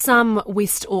Some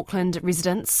West Auckland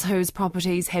residents whose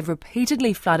properties have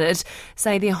repeatedly flooded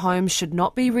say their homes should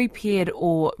not be repaired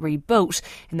or rebuilt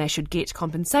and they should get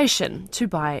compensation to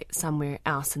buy somewhere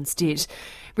else instead.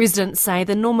 Residents say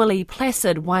the normally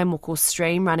placid Waimoko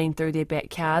stream running through their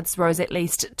backyards rose at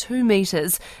least 2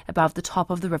 metres above the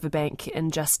top of the riverbank in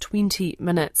just 20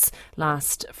 minutes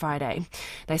last Friday.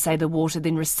 They say the water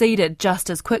then receded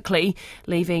just as quickly,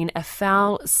 leaving a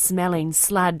foul-smelling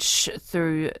sludge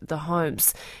through the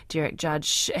homes. Derek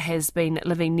Judge has been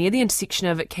living near the intersection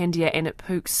of Candia and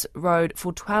Pooks Road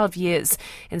for 12 years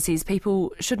and says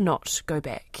people should not go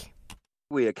back.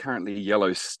 We are currently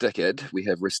yellow stickered. We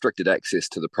have restricted access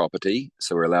to the property,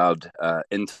 so we're allowed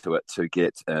into it to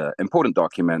get important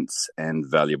documents and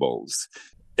valuables.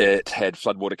 It had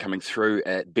floodwater coming through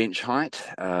at bench height,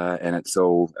 and it's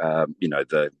all,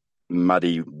 the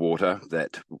muddy water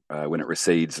that, when it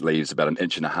recedes, leaves about 1.5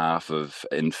 inches of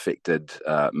infected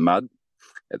mud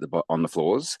on the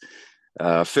floors.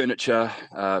 Furniture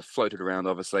floated around,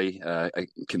 obviously, a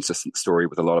consistent story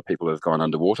with a lot of people who have gone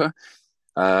underwater.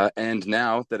 And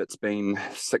now that it's been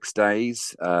 6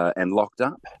 days and locked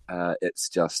up, it's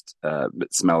just,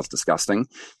 it smells disgusting.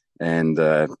 And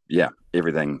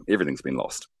everything's been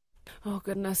lost. Oh,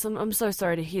 goodness, I'm so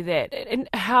sorry to hear that. And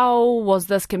how was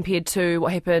this compared to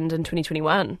what happened in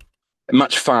 2021?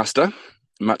 Much faster.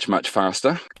 Much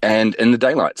faster, and in the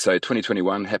daylight. So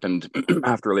 2021 happened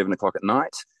after 11 o'clock at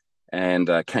night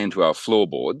and came to our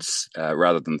floorboards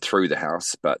rather than through the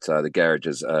house, but the garage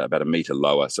is about 1 metre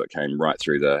lower, so it came right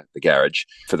through the garage.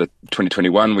 For the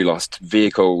 2021, we lost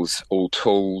vehicles, all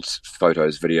tools,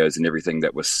 photos, videos, and everything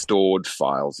that was stored,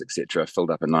 files, etc.,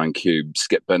 filled up a 9-cube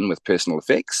skip bin with personal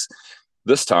effects.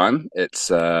 This time,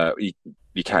 it's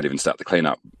you can't even start the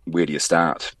cleanup. Where do you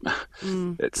start?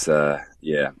 It's,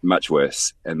 much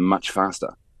worse and much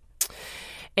faster.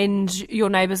 And your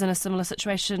neighbours in a similar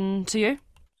situation to you?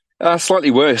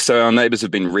 Slightly worse. So our neighbours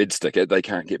have been red stickered. They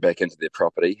can't get back into their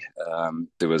property.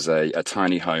 There was a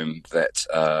tiny home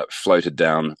that floated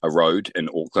down a road in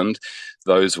Auckland.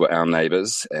 Those were our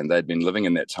neighbours, and they'd been living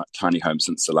in that tiny home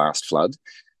since the last flood.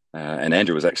 And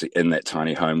Andrew was actually in that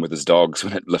tiny home with his dogs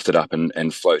when it lifted up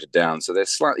and floated down. So they're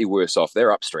slightly worse off.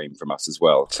 They're upstream from us as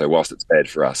well. So whilst it's bad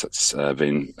for us, it's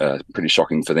been pretty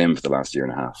shocking for them for the last year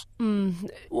and a half.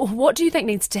 What do you think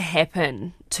needs to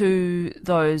happen to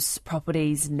those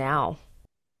properties now?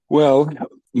 Well,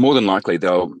 more than likely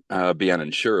they'll be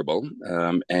uninsurable.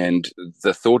 And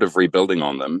the thought of rebuilding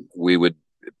on them, we would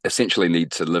essentially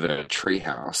need to live in a tree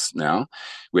house now.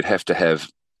 We'd have to have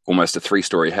almost a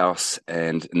 3-story house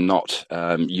and not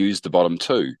use the bottom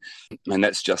 2. And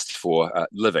that's just for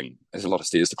living. There's a lot of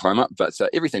stairs to climb up, but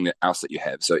everything else that you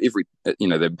have. So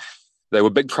they were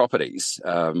big properties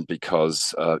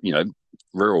because,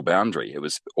 rural boundary. It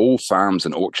was all farms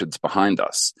and orchards behind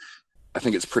us. I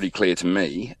think it's pretty clear to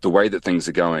me, the way that things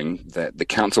are going, that the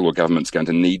council or government's going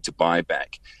to need to buy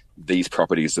back these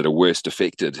properties that are worst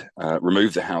affected,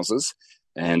 remove the houses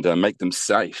and make them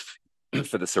safe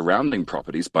for the surrounding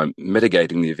properties by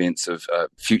mitigating the events of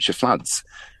future floods.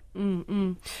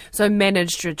 So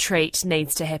managed retreat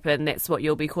needs to happen. That's what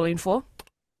you'll be calling for?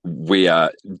 We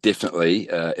are definitely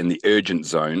in the urgent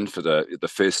zone for the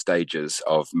first stages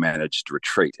of managed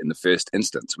retreat. In the first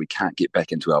instance, we can't get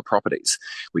back into our properties.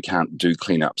 We can't do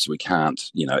cleanups. We can't,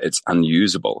 it's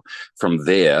unusable. From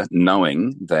there,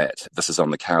 knowing that this is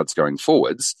on the cards going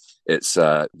forwards, it's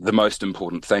the most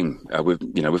important thing.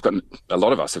 We've got, a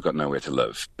lot of us have got nowhere to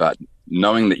live, but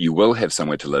knowing that you will have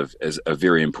somewhere to live is a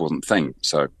very important thing.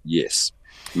 So yes,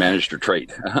 managed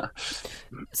retreat.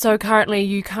 So currently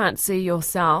you can't see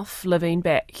yourself living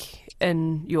back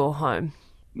in your home?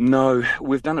 No,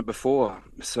 we've done it before.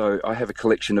 So I have a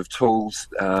collection of tools,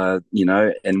 and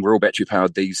we're all battery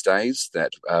powered these days,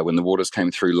 that when the waters came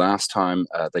through last time,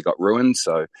 they got ruined.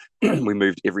 So we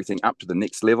moved everything up to the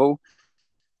next level.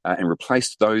 And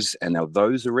replaced those, and now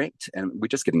those are wrecked, and we're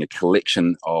just getting a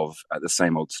collection of the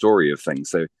same old story of things.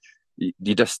 So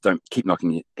you just don't keep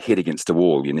knocking your head against a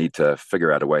wall. You need to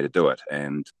figure out a way to do it,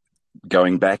 and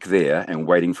going back there and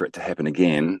waiting for it to happen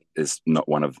again is not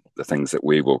one of the things that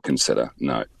we will consider,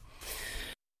 no.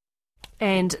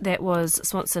 And that was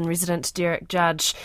Swanson resident Derek Judge.